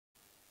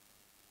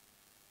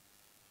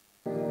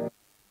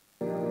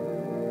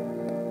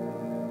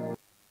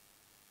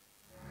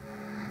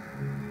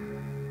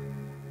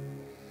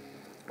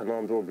an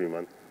armed robbery,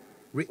 man.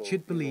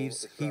 Richard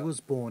believes he was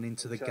born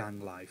into the gang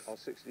life.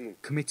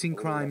 Committing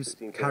crimes,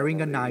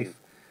 carrying a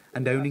knife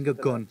and owning a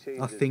gun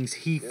are things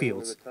he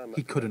feels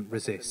he couldn't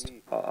resist.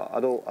 I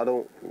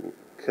don't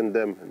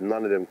condemn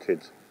none of them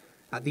kids.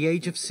 At the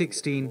age of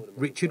 16,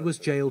 Richard was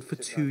jailed for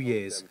 2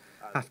 years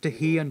after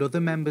he and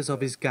other members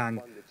of his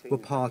gang were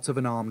part of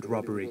an armed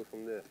robbery.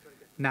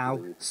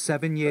 Now,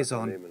 7 years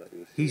on,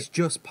 he's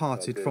just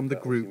parted from the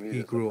group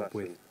he grew up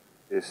with.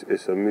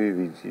 It's a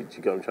movie, do you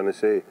get what I'm trying to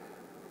say?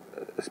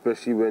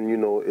 Especially when, you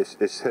know,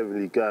 it's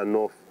heavily going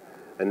off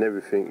and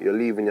everything. You're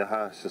leaving your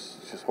house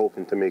just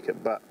hoping to make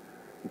it back.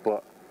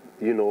 But,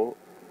 you know,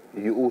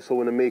 you also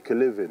want to make a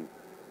living.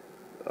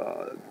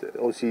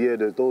 Obviously, yeah,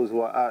 there's those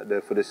who are out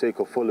there for the sake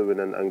of following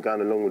and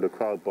going along with the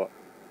crowd, but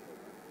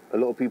a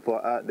lot of people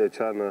are out there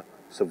trying to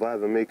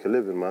survive and make a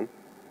living, man.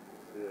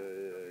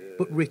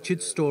 But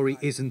Richard's story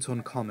isn't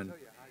uncommon.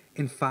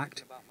 In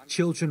fact,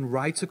 children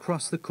right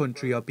across the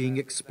country are being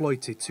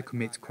exploited to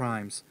commit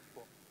crimes.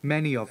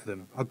 Many of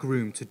them are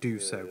groomed to do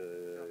so.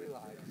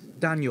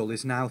 Daniel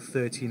is now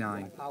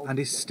 39 and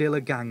is still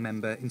a gang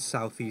member in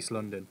southeast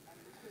London.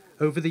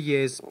 Over the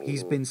years,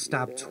 he's been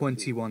stabbed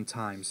 21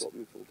 times.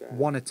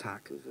 One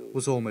attack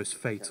was almost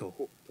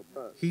fatal.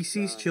 He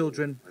sees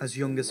children as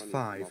young as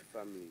 5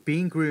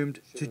 being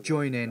groomed to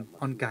join in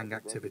on gang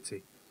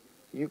activity.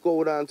 You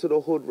go down to the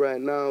hood right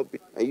now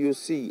and you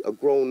see a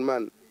grown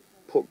man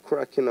put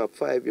crack in a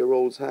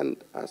 5-year-old's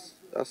hand.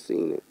 I've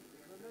seen it.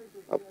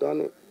 I've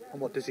done it. And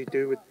what does he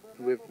do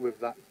with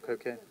that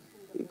cocaine?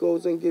 He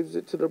goes and gives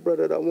it to the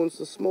brother that wants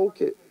to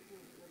smoke it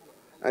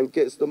and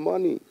gets the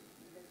money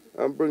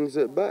and brings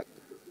it back.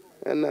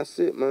 And that's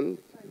it, man.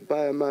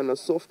 Buy a man a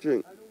soft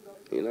drink.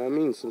 You know what I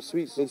mean? Some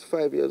sweets since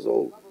 5 years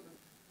old.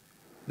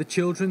 The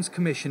Children's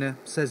Commissioner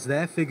says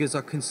their figures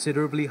are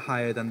considerably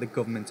higher than the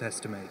government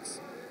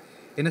estimates.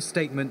 In a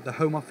statement, the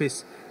Home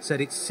Office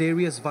said its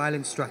serious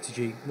violence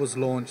strategy was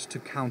launched to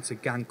counter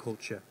gang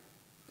culture.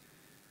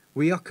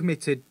 We are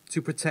committed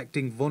to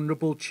protecting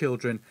vulnerable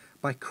children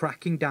by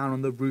cracking down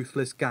on the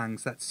ruthless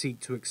gangs that seek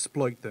to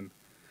exploit them,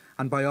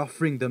 and by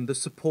offering them the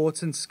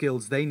support and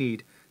skills they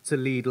need to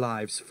lead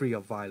lives free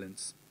of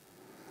violence.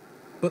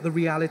 But the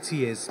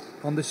reality is,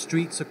 on the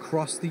streets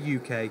across the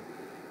UK,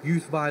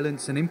 youth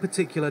violence and in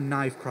particular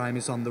knife crime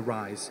is on the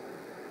rise,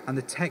 and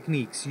the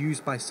techniques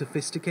used by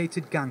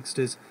sophisticated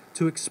gangsters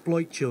to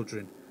exploit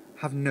children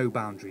have no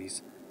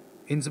boundaries.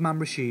 Inzamam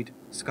Rashid,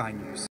 Sky News.